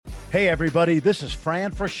Hey, everybody, this is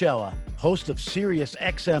Fran Fraschilla, host of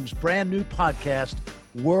SiriusXM's brand new podcast,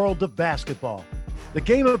 World of Basketball. The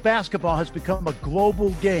game of basketball has become a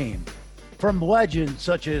global game. From legends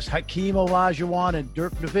such as Hakeem Olajuwon and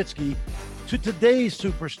Dirk Nowitzki to today's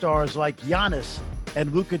superstars like Giannis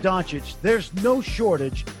and Luka Doncic, there's no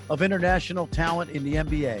shortage of international talent in the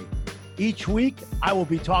NBA. Each week, I will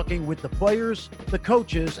be talking with the players, the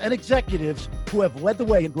coaches, and executives who have led the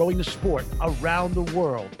way in growing the sport around the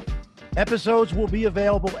world. Episodes will be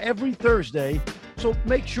available every Thursday, so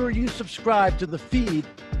make sure you subscribe to the feed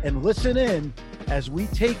and listen in as we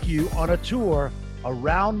take you on a tour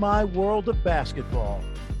around my world of basketball.